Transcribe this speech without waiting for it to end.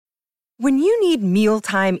When you need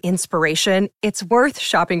mealtime inspiration, it's worth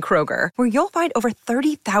shopping Kroger, where you'll find over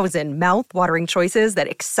 30,000 mouth-watering choices that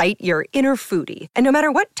excite your inner foodie. And no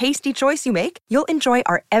matter what tasty choice you make, you'll enjoy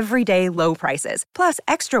our everyday low prices, plus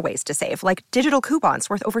extra ways to save, like digital coupons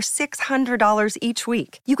worth over $600 each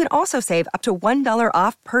week. You can also save up to $1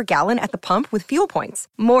 off per gallon at the pump with fuel points.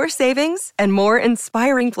 More savings and more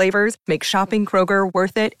inspiring flavors make shopping Kroger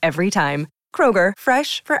worth it every time. Kroger,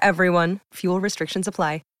 fresh for everyone. Fuel restrictions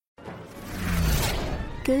apply.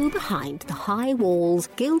 Go behind the high walls,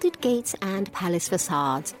 gilded gates and palace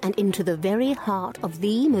facades and into the very heart of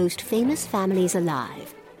the most famous families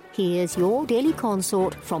alive. Here's your daily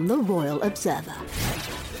consort from the Royal Observer.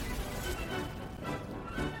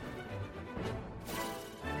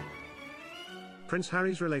 Prince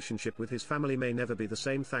Harry's relationship with his family may never be the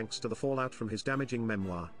same thanks to the fallout from his damaging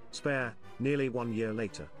memoir, Spare, nearly 1 year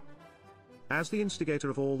later. As the instigator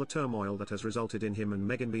of all the turmoil that has resulted in him and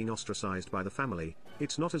Meghan being ostracized by the family,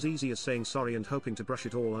 it's not as easy as saying sorry and hoping to brush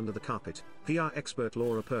it all under the carpet, PR expert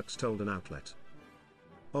Laura Perks told an outlet.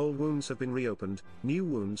 Old wounds have been reopened, new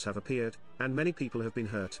wounds have appeared, and many people have been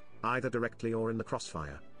hurt, either directly or in the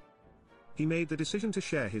crossfire. He made the decision to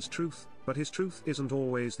share his truth, but his truth isn't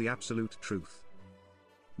always the absolute truth.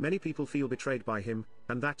 Many people feel betrayed by him,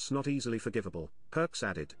 and that's not easily forgivable, Perks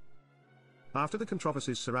added. After the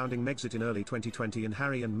controversies surrounding Megxit in early 2020 and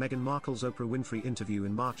Harry and Meghan Markle's Oprah Winfrey interview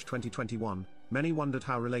in March 2021, many wondered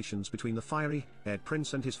how relations between the fiery-haired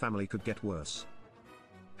prince and his family could get worse.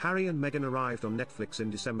 Harry and Meghan arrived on Netflix in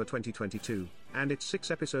December 2022, and its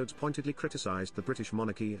 6 episodes pointedly criticized the British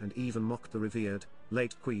monarchy and even mocked the revered,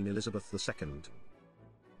 late Queen Elizabeth II.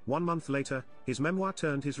 1 month later, his memoir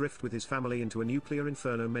turned his rift with his family into a nuclear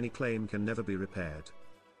inferno many claim can never be repaired.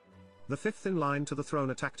 The fifth in line to the throne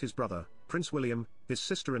attacked his brother, Prince William, his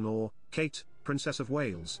sister-in-law, Kate, Princess of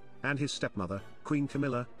Wales, and his stepmother, Queen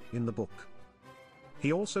Camilla, in the book.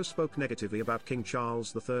 He also spoke negatively about King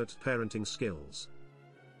Charles III's parenting skills.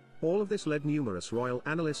 All of this led numerous royal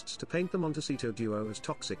analysts to paint the Montecito duo as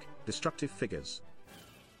toxic, destructive figures.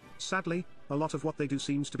 Sadly, a lot of what they do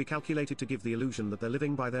seems to be calculated to give the illusion that they're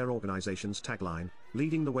living by their organization's tagline,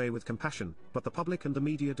 leading the way with compassion, but the public and the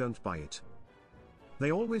media don't buy it.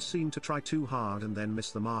 They always seem to try too hard and then miss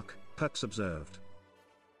the mark, Perks observed.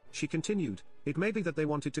 She continued, it may be that they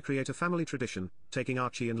wanted to create a family tradition, taking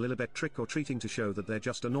Archie and Lilibet trick-or-treating to show that they're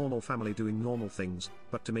just a normal family doing normal things,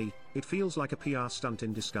 but to me, it feels like a PR stunt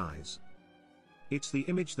in disguise. It's the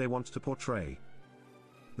image they want to portray.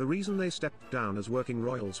 The reason they stepped down as working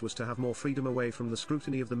royals was to have more freedom away from the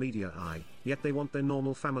scrutiny of the media eye, yet they want their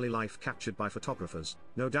normal family life captured by photographers,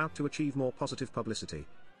 no doubt to achieve more positive publicity.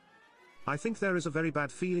 I think there is a very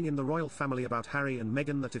bad feeling in the royal family about Harry and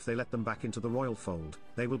Meghan that if they let them back into the royal fold,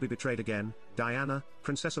 they will be betrayed again, Diana,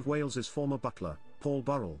 Princess of Wales's former butler, Paul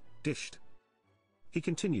Burrell, dished. He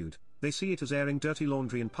continued, they see it as airing dirty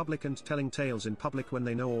laundry in public and telling tales in public when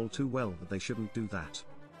they know all too well that they shouldn't do that.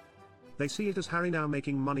 They see it as Harry now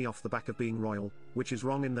making money off the back of being royal, which is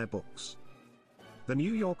wrong in their books. The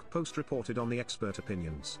New York Post reported on the expert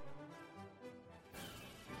opinions.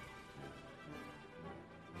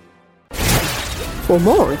 For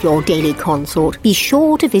more of your daily consort, be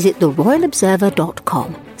sure to visit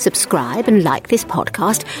theroyalobserver.com. Subscribe and like this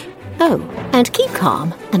podcast. Oh, and keep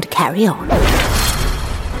calm and carry on.